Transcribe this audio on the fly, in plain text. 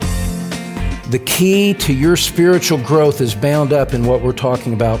The key to your spiritual growth is bound up in what we're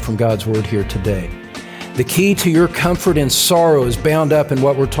talking about from God's Word here today. The key to your comfort in sorrow is bound up in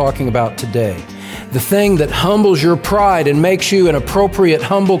what we're talking about today. The thing that humbles your pride and makes you an appropriate,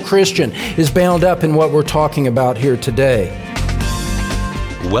 humble Christian is bound up in what we're talking about here today.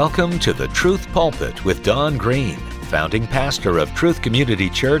 Welcome to the Truth Pulpit with Don Green, founding pastor of Truth Community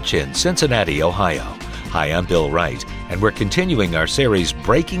Church in Cincinnati, Ohio. Hi, I'm Bill Wright, and we're continuing our series,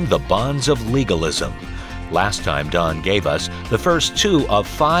 Breaking the Bonds of Legalism. Last time, Don gave us the first 2 of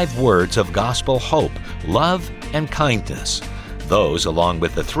 5 words of gospel hope, love and kindness. Those, along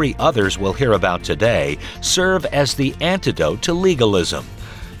with the 3 others we'll hear about today, serve as the antidote to legalism.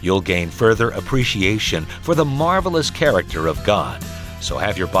 You'll gain further appreciation for the marvelous character of God. So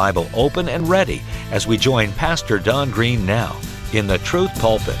have your Bible open and ready as we join Pastor Don Green now in the Truth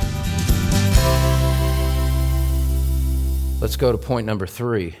Pulpit. Let's go to point number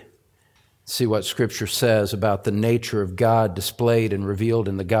 3. See what Scripture says about the nature of God displayed and revealed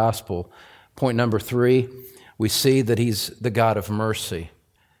in the gospel. Point number 3, we see that He's the God of mercy.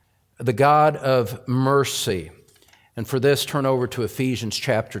 The God of mercy. And for this, turn over to Ephesians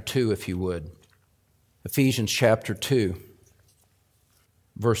chapter 2, if you would. Ephesians chapter 2,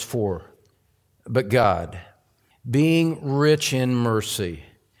 verse 4. But God, being rich in mercy,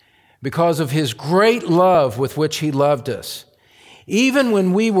 because of His great love with which He loved us, even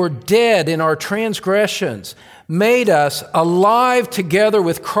when we were dead in our transgressions, made us alive together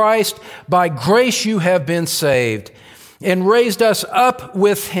with Christ. By grace you have been saved, and raised us up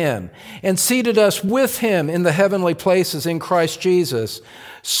with Him, and seated us with Him in the heavenly places in Christ Jesus,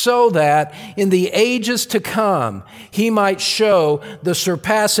 so that in the ages to come He might show the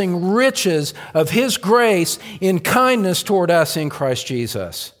surpassing riches of His grace in kindness toward us in Christ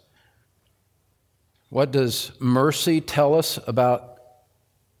Jesus. What does mercy tell us about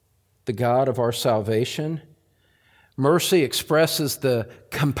the God of our salvation? Mercy expresses the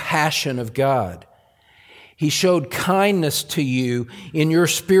compassion of God. He showed kindness to you in your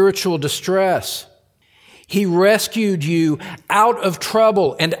spiritual distress. He rescued you out of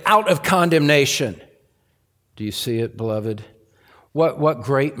trouble and out of condemnation. Do you see it, beloved? What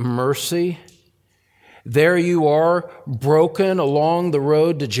great mercy. There you are, broken along the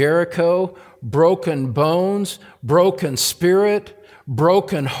road to Jericho, broken bones, broken spirit,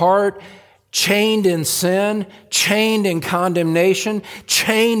 broken heart, chained in sin, chained in condemnation,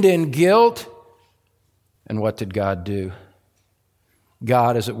 chained in guilt. And what did God do?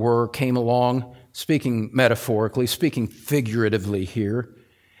 God, as it were, came along, speaking metaphorically, speaking figuratively here.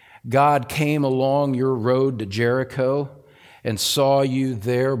 God came along your road to Jericho and saw you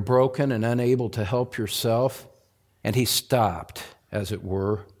there broken and unable to help yourself, and He stopped, as it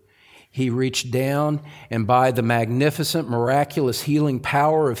were. He reached down and by the magnificent, miraculous healing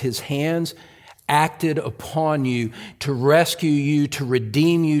power of His hands, acted upon you to rescue you, to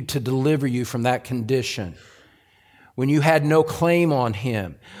redeem you, to deliver you from that condition. When you had no claim on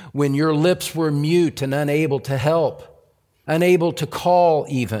Him, when your lips were mute and unable to help, unable to call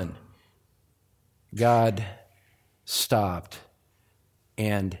even, God stopped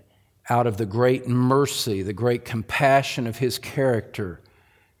and out of the great mercy, the great compassion of His character,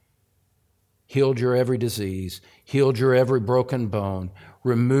 healed your every disease, healed your every broken bone,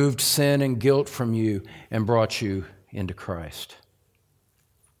 removed sin and guilt from you, and brought you into Christ.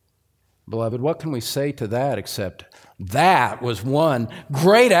 Beloved, what can we say to that except that was one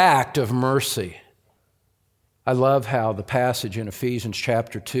great act of mercy? I love how the passage in Ephesians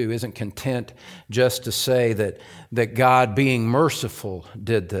chapter 2 isn't content just to say that God, being merciful,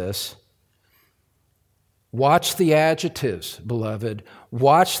 did this. Watch the adjectives, beloved.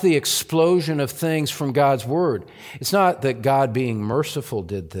 Watch the explosion of things from God's Word. It's not that God being merciful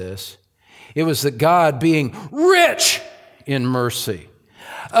did this. It was that God being rich in mercy,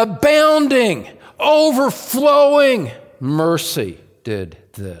 abounding, overflowing mercy did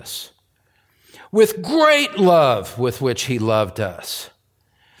this. With great love with which He loved us.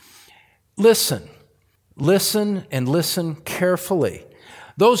 Listen and listen carefully.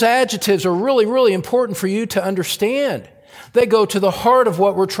 Those adjectives are really, really important for you to understand. They go to the heart of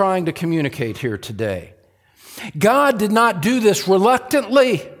what we're trying to communicate here today. God did not do this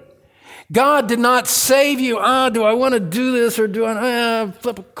reluctantly. God did not save you. Do I want to do this or do I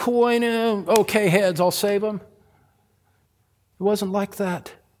flip a coin? Okay, heads, I'll save them. It wasn't like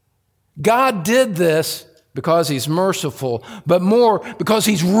that. God did this because He's merciful, but more because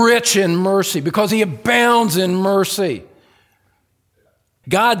He's rich in mercy, because He abounds in mercy.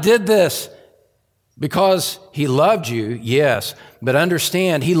 God did this because He loved you, yes, but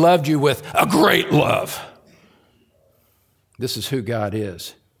understand He loved you with a great love. This is who God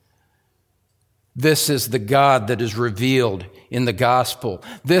is. This is the God that is revealed in the gospel.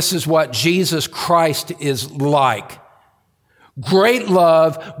 This is what Jesus Christ is like. Great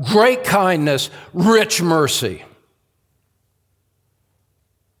love, great kindness, rich mercy.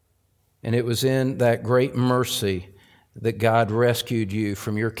 And it was in that great mercy that God rescued you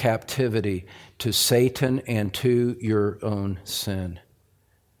from your captivity to Satan and to your own sin.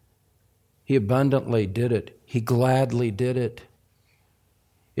 He abundantly did it. He gladly did it.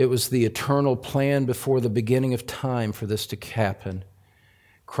 It was the eternal plan before the beginning of time for this to happen.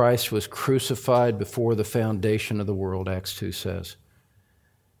 Christ was crucified before the foundation of the world, Acts 2 says.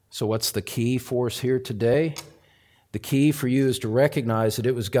 So what's the key for us here today? The key for you is to recognize that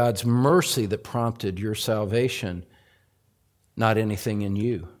it was God's mercy that prompted your salvation, not anything in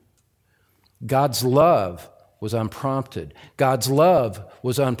you. God's love was unprompted. God's love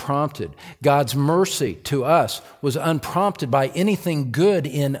was unprompted. God's mercy to us was unprompted by anything good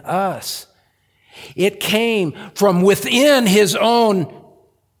in us. It came from within His own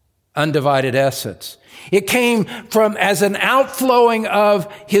undivided essence. It came from as an outflowing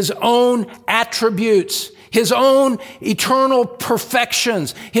of His own attributes, His own eternal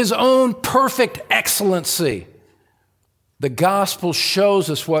perfections, His own perfect excellency. The gospel shows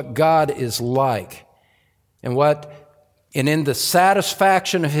us what God is like and in the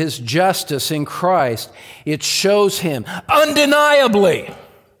satisfaction of His justice in Christ, it shows Him undeniably,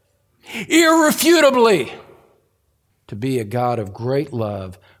 irrefutably to be a God of great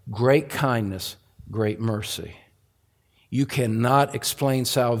love, great kindness, great mercy. You cannot explain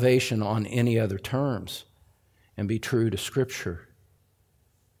salvation on any other terms and be true to Scripture.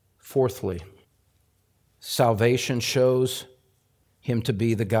 Fourthly, salvation shows Him to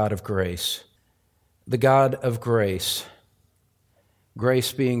be the God of grace. The God of grace.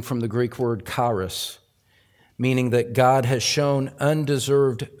 Grace being from the Greek word charis, meaning that God has shown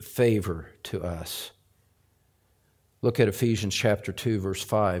undeserved favor to us. Look at Ephesians chapter 2, verse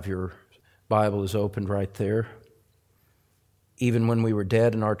 5. Your Bible is opened right there. Even when we were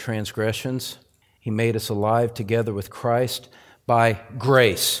dead in our transgressions, He made us alive together with Christ. By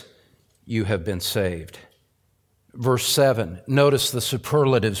grace you have been saved. Verse 7, notice the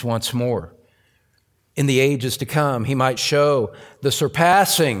superlatives once more. In the ages to come, He might show the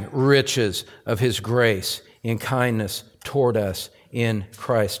surpassing riches of His grace in kindness toward us in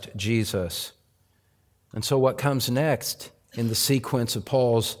Christ Jesus. And so what comes next in the sequence of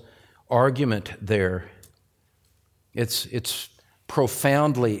Paul's argument there? It's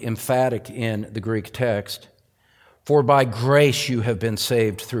profoundly emphatic in the Greek text. For by grace you have been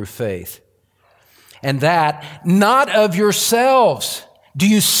saved through faith. And that not of yourselves. Do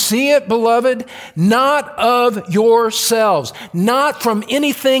you see it, beloved? Not of yourselves. Not from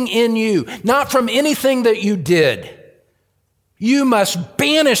anything in you. Not from anything that you did. You must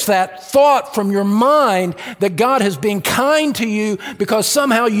banish that thought from your mind that God has been kind to you because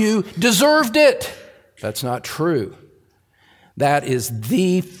somehow you deserved it. That's not true. That is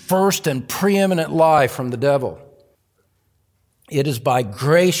the first and preeminent lie from the devil. It is by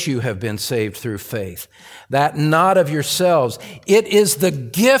grace you have been saved through faith, that not of yourselves. It is the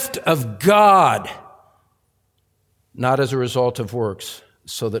gift of God, not as a result of works,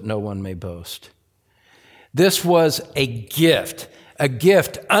 so that no one may boast. This was a gift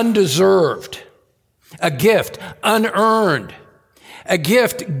undeserved, a gift unearned, a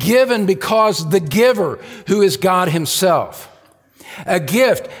gift given because the giver, who is God Himself, a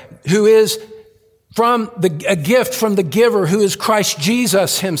gift from the giver, who is Christ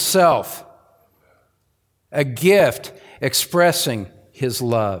Jesus Himself, a gift expressing His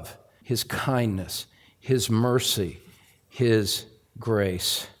love, His kindness, His mercy, His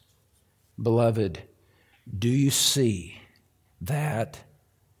grace. Beloved, do you see that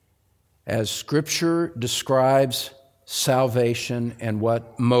as Scripture describes salvation and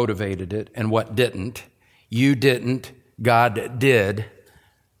what motivated it and what didn't? You didn't, God did.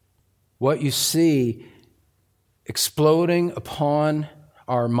 What you see exploding upon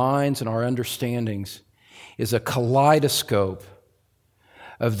our minds and our understandings is a kaleidoscope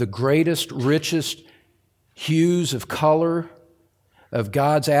of the greatest, richest hues of color of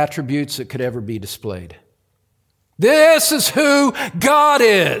God's attributes that could ever be displayed. This is who God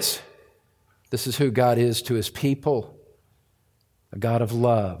is. This is who God is to His people. A God of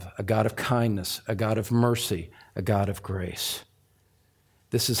love, a God of kindness, a God of mercy, a God of grace.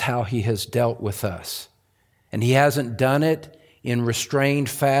 This is how He has dealt with us. And He hasn't done it in restrained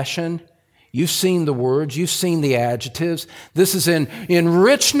fashion. You've seen the words, you've seen the adjectives. This is in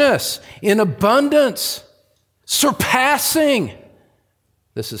richness, in abundance, surpassing.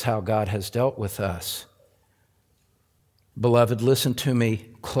 This is how God has dealt with us. Beloved, listen to me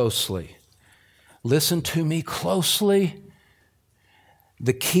closely. Listen to me closely.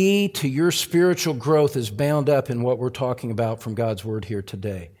 The key to your spiritual growth is bound up in what we're talking about from God's Word here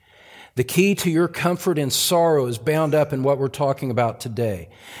today. The key to your comfort in sorrow is bound up in what we're talking about today.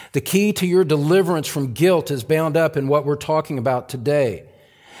 The key to your deliverance from guilt is bound up in what we're talking about today.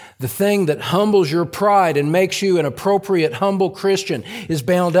 The thing that humbles your pride and makes you an appropriate, humble Christian is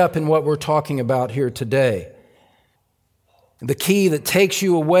bound up in what we're talking about here today. The key that takes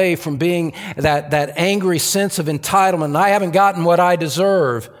you away from being that angry sense of entitlement, I haven't gotten what I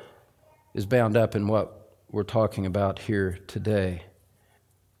deserve, is bound up in what we're talking about here today.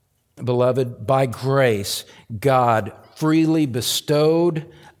 Beloved, by grace, God freely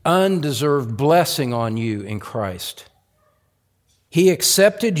bestowed undeserved blessing on you in Christ. He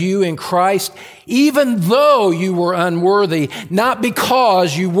accepted you in Christ even though you were unworthy, not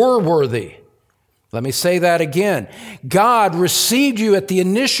because you were worthy. Let me say that again. God received you at the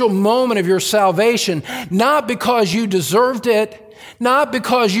initial moment of your salvation, not because you deserved it, not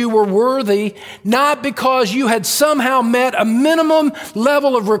because you were worthy, not because you had somehow met a minimum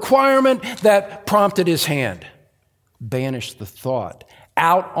level of requirement that prompted His hand. Banish the thought.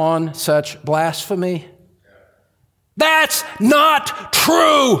 Out on such blasphemy? That's not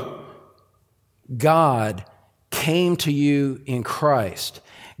true. God came to you in Christ.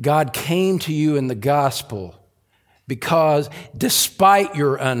 God came to you in the gospel because despite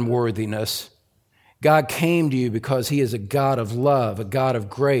your unworthiness, God came to you because He is a God of love, a God of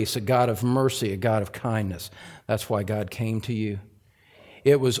grace, a God of mercy, a God of kindness. That's why God came to you.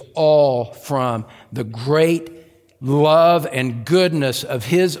 It was all from the great love and goodness of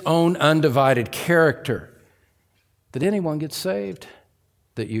His own undivided character. Did anyone get saved?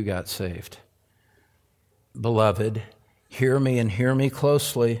 That you got saved. Beloved, hear me and hear me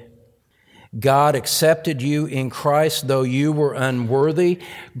closely. God accepted you in Christ though you were unworthy.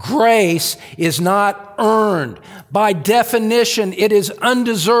 Grace is not earned. By definition, it is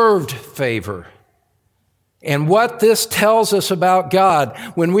undeserved favor. And what this tells us about God,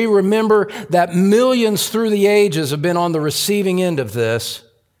 when we remember that millions through the ages have been on the receiving end of this,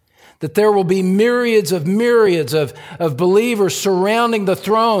 that there will be myriads of believers surrounding the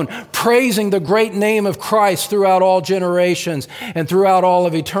throne, praising the great name of Christ throughout all generations and throughout all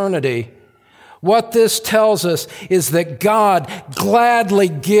of eternity. What this tells us is that God gladly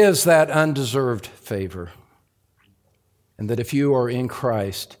gives that undeserved favor. And that if you are in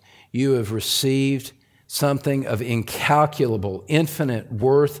Christ, you have received something of incalculable, infinite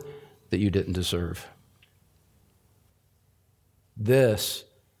worth that you didn't deserve. This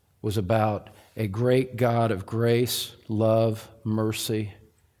was about a great God of grace, love, mercy,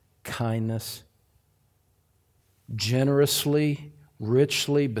 kindness, generously,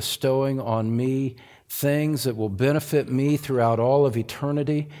 richly bestowing on me things that will benefit me throughout all of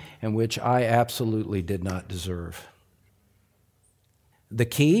eternity and which I absolutely did not deserve. The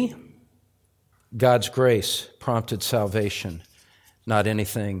key? God's grace prompted salvation, not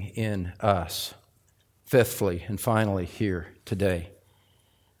anything in us. Fifthly, and finally here today,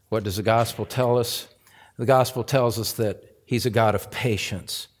 what does the gospel tell us? The gospel tells us that He's a God of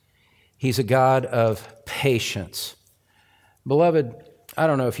patience. He's a God of patience. Beloved, I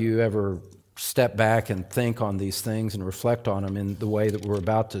don't know if you ever step back and think on these things and reflect on them in the way that we're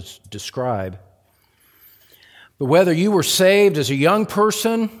about to describe. But whether you were saved as a young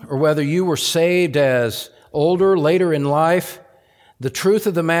person or whether you were saved as older, later in life, the truth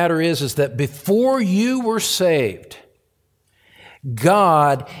of the matter is that before you were saved,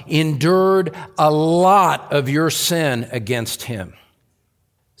 God endured a lot of your sin against Him.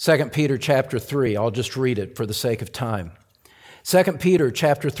 2 Peter chapter 3, I'll just read it for the sake of time. 2 Peter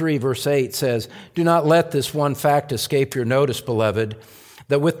chapter 3, verse 8 says, "Do not let this one fact escape your notice, beloved,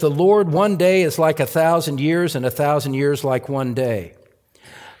 that with the Lord 1 day is like 1,000 years and 1,000 years like 1 day.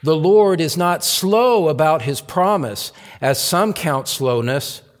 The Lord is not slow about His promise, as some count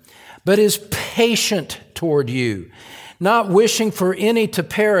slowness, but is patient toward you, not wishing for any to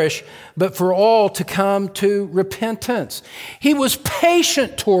perish, but for all to come to repentance." He was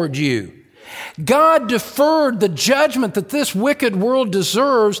patient toward you. God deferred the judgment that this wicked world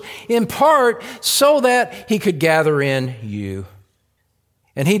deserves in part so that He could gather in you.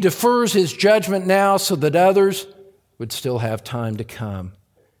 And He defers His judgment now so that others would still have time to come.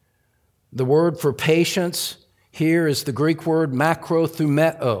 The word for patience here is the Greek word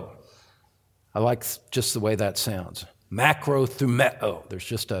makrothumeo. I like just the way that sounds. Makrothumeo. There's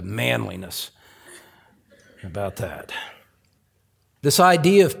just a manliness about that. This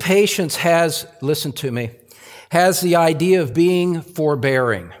idea of patience has, listen to me, has the idea of being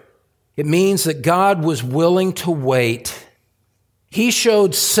forbearing. It means that God was willing to wait. He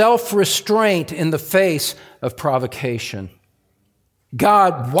showed self-restraint in the face of provocation.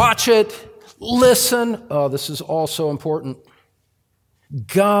 God, watch it, listen. Oh, this is also important.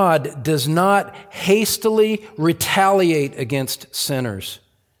 God does not hastily retaliate against sinners.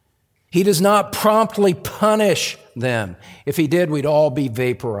 He does not promptly punish them. If he did, we'd all be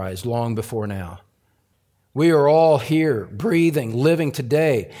vaporized long before now. We are all here, breathing, living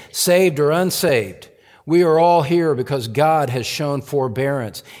today, saved or unsaved. We are all here because God has shown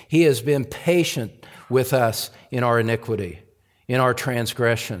forbearance. He has been patient with us in our iniquity, in our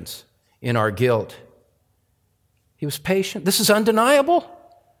transgressions, in our guilt. He was patient. This is undeniable.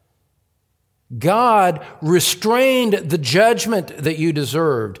 God restrained the judgment that you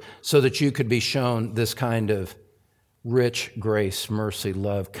deserved so that you could be shown this kind of rich grace, mercy,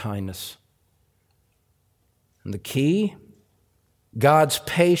 love, kindness. And the key, God's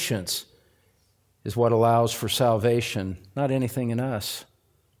patience is what allows for salvation, not anything in us.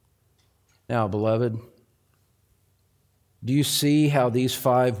 Now, beloved, do you see how these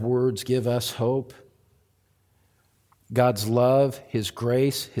 5 words give us hope? God's love, His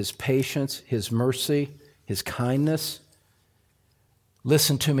grace, His patience, His mercy, His kindness.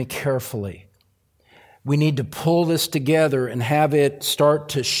 Listen to me carefully. We need to pull this together and have it start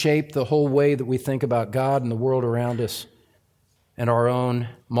to shape the whole way that we think about God and the world around us and our own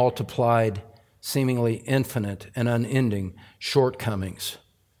multiplied, seemingly infinite and unending shortcomings.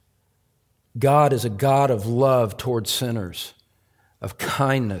 God is a God of love toward sinners, of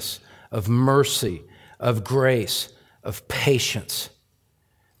kindness, of mercy, of grace, of patience.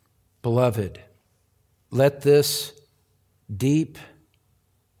 Beloved, let this deep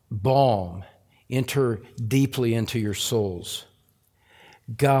balm enter deeply into your souls.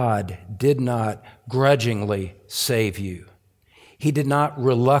 God did not grudgingly save you. He did not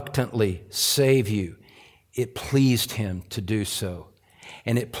reluctantly save you. It pleased Him to do so.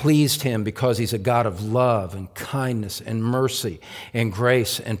 And it pleased Him because He's a God of love and kindness and mercy and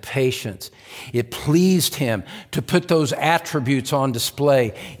grace and patience. It pleased Him to put those attributes on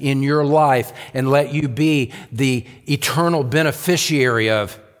display in your life and let you be the eternal beneficiary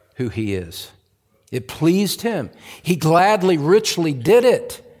of who He is. It pleased Him. He gladly, richly did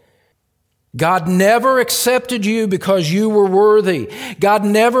it. God never accepted you because you were worthy. God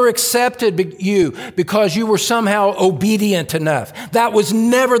never accepted you because you were somehow obedient enough. That was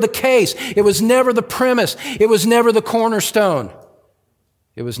never the case. It was never the premise. It was never the cornerstone.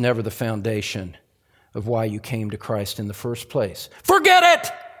 It was never the foundation of why you came to Christ in the first place. Forget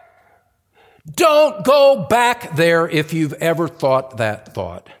it! Don't go back there if you've ever thought that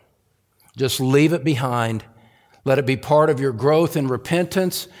thought. Just leave it behind. Let it be part of your growth in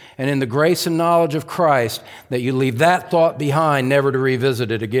repentance and in the grace and knowledge of Christ that you leave that thought behind, never to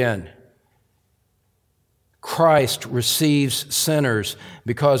revisit it again. Christ receives sinners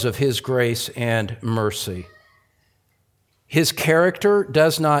because of His grace and mercy. His character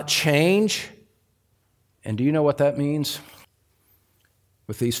does not change. And do you know what that means?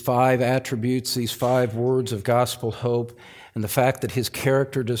 With these 5 attributes, these 5 words of gospel hope, and the fact that His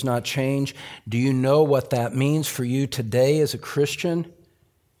character does not change, do you know what that means for you today as a Christian?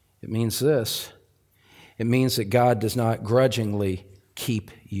 It means this. It means that God does not grudgingly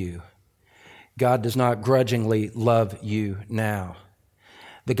keep you. God does not grudgingly love you now.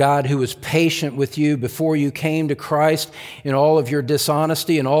 The God who was patient with you before you came to Christ in all of your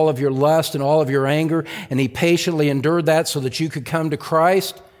dishonesty and all of your lust and all of your anger, and He patiently endured that so that you could come to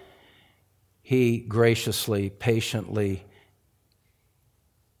Christ, He graciously, patiently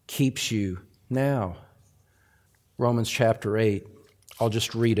keeps you now. Romans chapter 8. I'll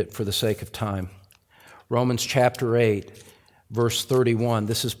just read it for the sake of time. Romans chapter 8, verse 31.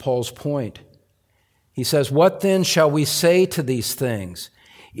 This is Paul's point. He says, "What then shall we say to these things?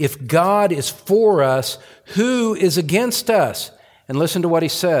 If God is for us, who is against us?" And listen to what he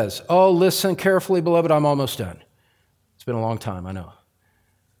says. Oh, listen carefully, beloved. I'm almost done. It's been a long time, I know.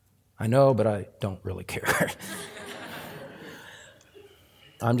 I know, but I don't really care.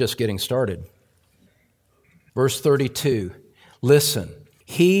 I'm just getting started. Verse 32, listen,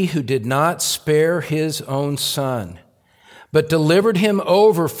 He who did not spare His own Son, but delivered Him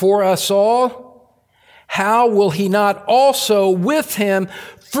over for us all, how will He not also with Him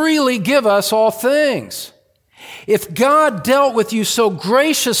freely give us all things? If God dealt with you so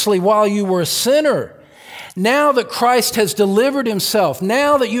graciously while you were a sinner, now that Christ has delivered Himself,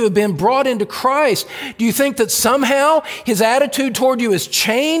 now that you have been brought into Christ, do you think that somehow His attitude toward you has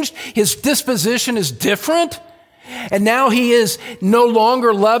changed? His disposition is different? And now He is no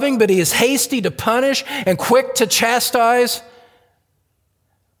longer loving, but He is hasty to punish and quick to chastise,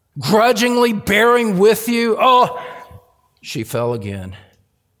 grudgingly bearing with you? Oh, She fell again.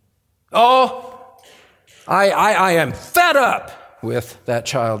 Oh, I am fed up with that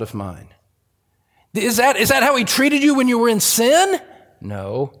child of mine. Is that how he treated you when you were in sin?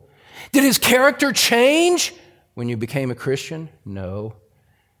 No. Did his character change when you became a Christian? No.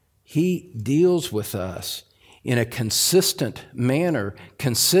 He deals with us in a consistent manner,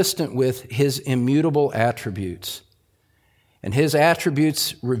 consistent with his immutable attributes. And his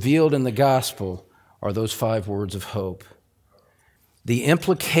attributes revealed in the gospel are those 5 words of hope. The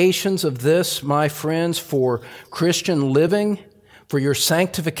implications of this, my friends, for Christian living, for your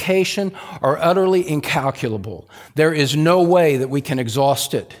sanctification, are utterly incalculable. There is no way that we can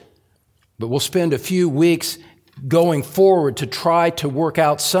exhaust it. But we'll spend a few weeks going forward to try to work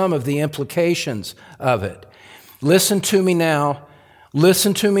out some of the implications of it. Listen to me now,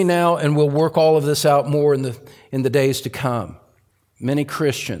 and we'll work all of this out more in the days to come. Many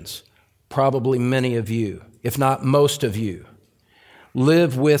Christians, probably many of you, if not most of you,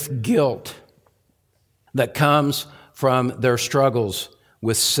 live with guilt that comes from their struggles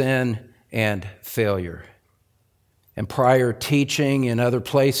with sin and failure. And prior teaching in other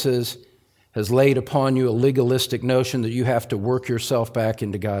places has laid upon you a legalistic notion that you have to work yourself back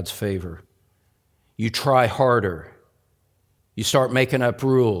into God's favor. You try harder. You start making up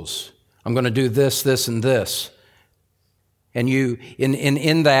rules. I'm going to do this, this, and this. And you,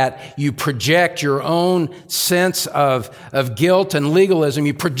 in that, you project your own sense of guilt and legalism.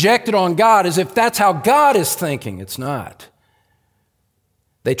 You project it on God as if that's how God is thinking. It's not.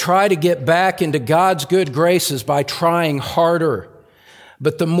 They try to get back into God's good graces by trying harder.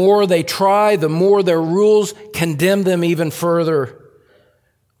 But the more they try, the more their rules condemn them even further.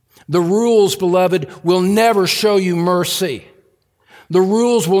 The rules, beloved, will never show you mercy. The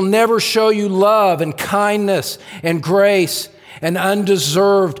rules will never show you love and kindness and grace and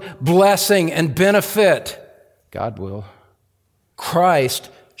undeserved blessing and benefit. God will. Christ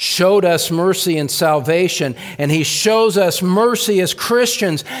showed us mercy and salvation, and He shows us mercy as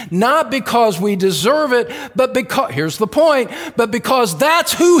Christians, not because we deserve it, but because, here's the point, but because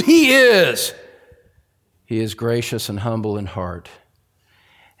that's who He is. He is gracious and humble in heart.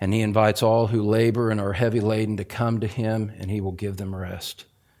 And He invites all who labor and are heavy laden to come to Him, and He will give them rest.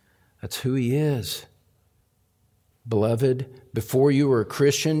 That's who He is. Beloved, before you were a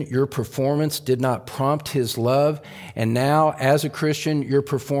Christian, your performance did not prompt His love, and now, as a Christian, your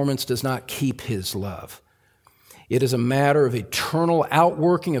performance does not keep His love. It is a matter of eternal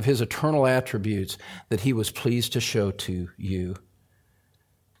outworking of His eternal attributes that He was pleased to show to you.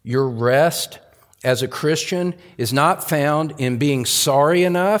 Your rest as a Christian is not found in being sorry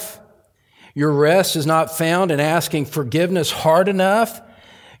enough. Your rest is not found in asking forgiveness hard enough.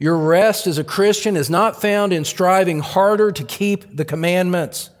 Your rest as a Christian is not found in striving harder to keep the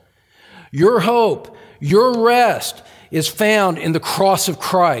commandments. Your hope, your rest is found in the cross of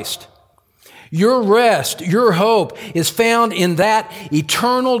Christ. Your rest, your hope is found in that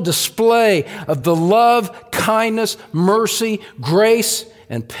eternal display of the love, kindness, mercy, grace,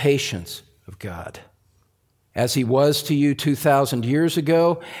 and patience of God. As He was to you 2,000 years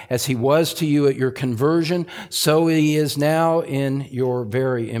ago, as He was to you at your conversion, so He is now in your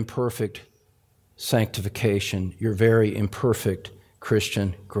very imperfect sanctification, your very imperfect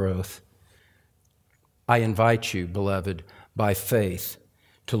Christian growth. I invite you, beloved, by faith,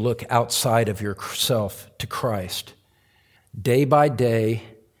 to look outside of yourself to Christ. Day by day,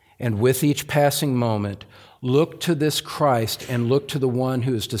 and with each passing moment, look to this Christ and look to the one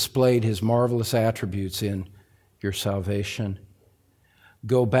who has displayed His marvelous attributes in your salvation.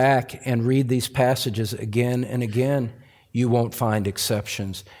 Go back and read these passages again and again. You won't find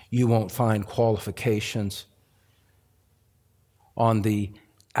exceptions. You won't find qualifications on the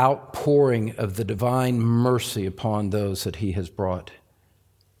outpouring of the divine mercy upon those that He has brought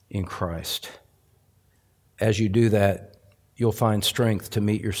in Christ. As you do that, you'll find strength to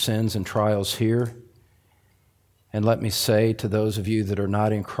meet your sins and trials here. And let me say to those of you that are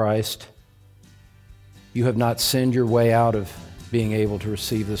not in Christ, you have not sinned your way out of being able to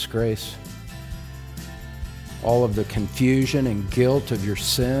receive this grace. All of the confusion and guilt of your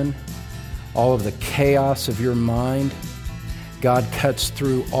sin, all of the chaos of your mind, God cuts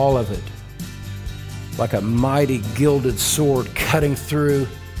through all of it like a mighty gilded sword cutting through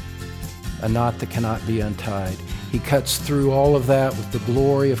a knot that cannot be untied. He cuts through all of that with the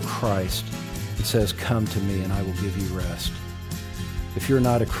glory of Christ. It says, "Come to me and I will give you rest." If you're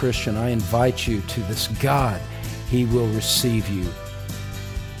not a Christian, I invite you to this God. He will receive you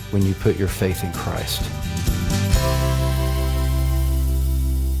when you put your faith in Christ.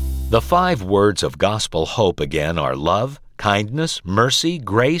 The 5 words of gospel hope again are love, kindness, mercy,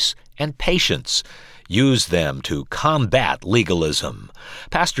 grace, and patience. Use them to combat legalism.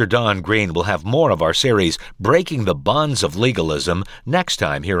 Pastor Don Green will have more of our series, Breaking the Bonds of Legalism, next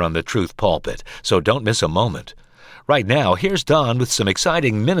time here on the Truth Pulpit, so don't miss a moment. Right now, here's Don with some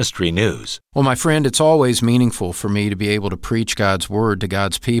exciting ministry news. Well, my friend, it's always meaningful for me to be able to preach God's Word to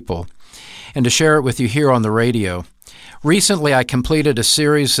God's people and to share it with you here on the radio. Recently, I completed a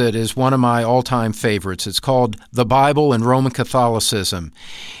series that is one of my all-time favorites. It's called The Bible and Roman Catholicism.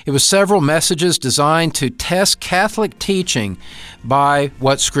 It was several messages designed to test Catholic teaching by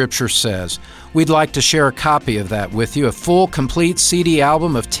what Scripture says. We'd like to share a copy of that with you, a full, complete CD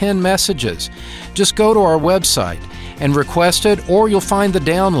album of 10 messages. Just go to our website and request it, or you'll find the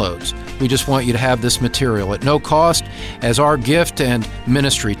downloads. We just want you to have this material at no cost as our gift and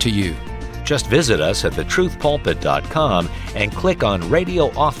ministry to you. Just visit us at thetruthpulpit.com and click on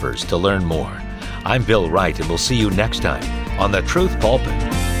Radio Offers to learn more. I'm Bill Wright, and we'll see you next time on The Truth Pulpit.